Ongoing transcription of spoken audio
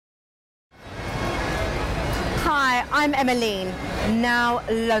I'm Emeline. Now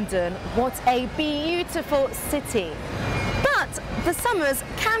London, what a beautiful city. But the summers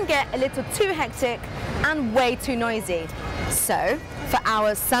can get a little too hectic and way too noisy. So for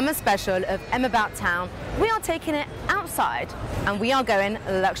our summer special of M About Town, we are taking it outside and we are going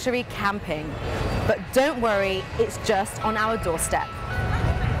luxury camping. But don't worry, it's just on our doorstep.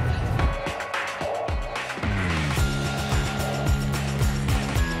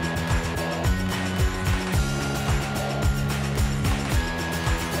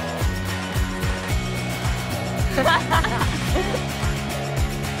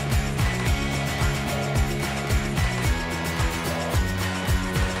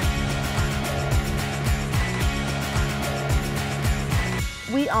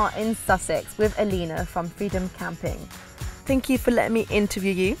 We are in Sussex with Elyna from Freedom Camping. Thank you for letting me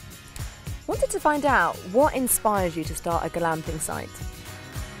interview you. Wanted to find out what inspired you to start a glamping site.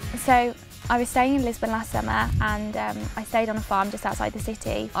 So I was staying in Lisbon last summer and I stayed on a farm just outside the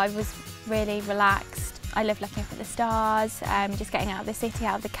city. I was really relaxed. I loved looking up at the stars, just getting out of the city,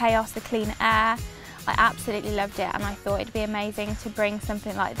 out of the chaos, the clean air. I absolutely loved it and I thought it'd be amazing to bring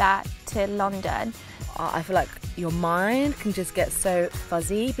something like that to London. I feel like your mind can just get so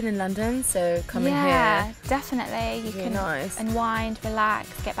fuzzy being in London, so coming here. Yeah, definitely. You can nice. Unwind,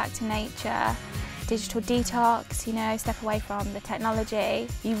 relax, get back to nature, digital detox, you know, step away from the technology.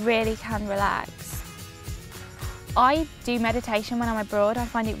 You really can relax. I do meditation when I'm abroad. I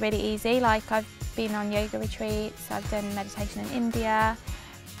find it really easy. Like I've been on yoga retreats, I've done meditation in India,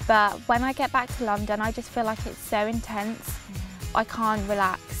 but when I get back to London, I just feel like it's so intense. I can't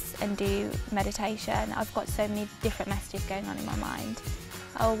relax and do meditation. I've got so many different messages going on in my mind.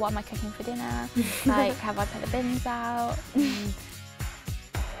 Oh, what am I cooking for dinner? Like, have I put the bins out?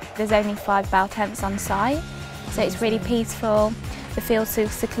 There's only 5 bell tents on site, so it's really peaceful. The field's so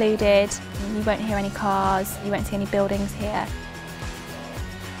secluded. You won't hear any cars, you won't see any buildings here.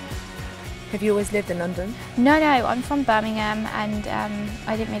 Have you always lived in London? No, I'm from Birmingham and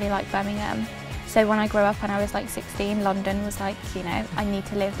I didn't really like Birmingham. So when I grew up and I was like 16, London was like, you know, I need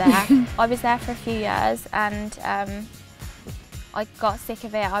to live there. I was there for a few years and I got sick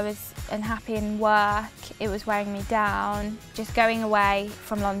of it. I was unhappy in work, it was wearing me down. Just going away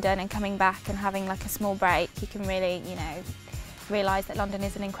from London and coming back and having like a small break, you can really, you know, realise that London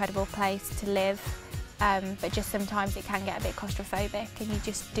is an incredible place to live. But just sometimes it can get a bit claustrophobic and you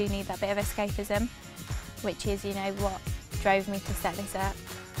just do need that bit of escapism, which is, you know, what drove me to set this up.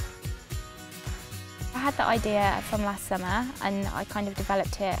 I had the idea from last summer and I kind of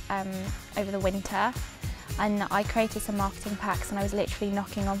developed it over the winter, and I created some marketing packs and I was literally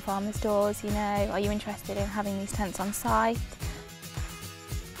knocking on farmers' doors, you know, are you interested in having these tents on site?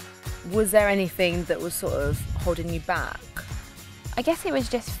 Was there anything that was sort of holding you back? I guess it was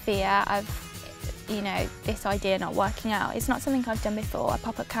just fear of, you know, this idea not working out. It's not something I've done before, a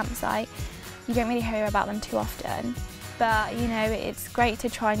pop-up campsite. You don't really hear about them too often. But, you know, it's great to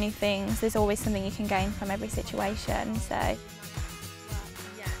try new things. There's always something you can gain from every situation. So,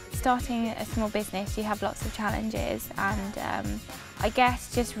 starting a small business, you have lots of challenges. And I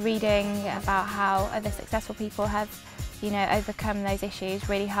guess just reading about how other successful people have, you know, overcome those issues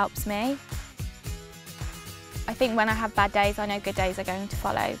really helps me. I think when I have bad days, I know good days are going to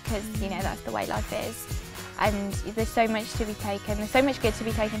follow because, you know, that's the way life is. And there's so much to be taken, there's so much good to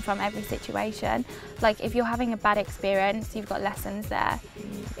be taken from every situation. Like if you're having a bad experience, you've got lessons there.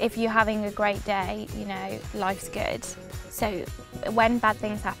 If you're having a great day, you know, life's good. So when bad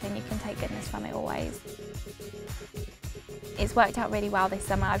things happen, you can take goodness from it always. It's worked out really well this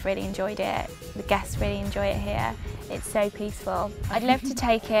summer, I've really enjoyed it. The guests really enjoy it here. It's so peaceful. I'd love to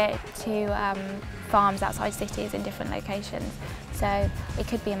take it to farms outside cities in different locations. So it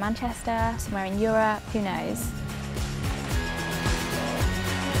could be in Manchester, somewhere in Europe, who knows.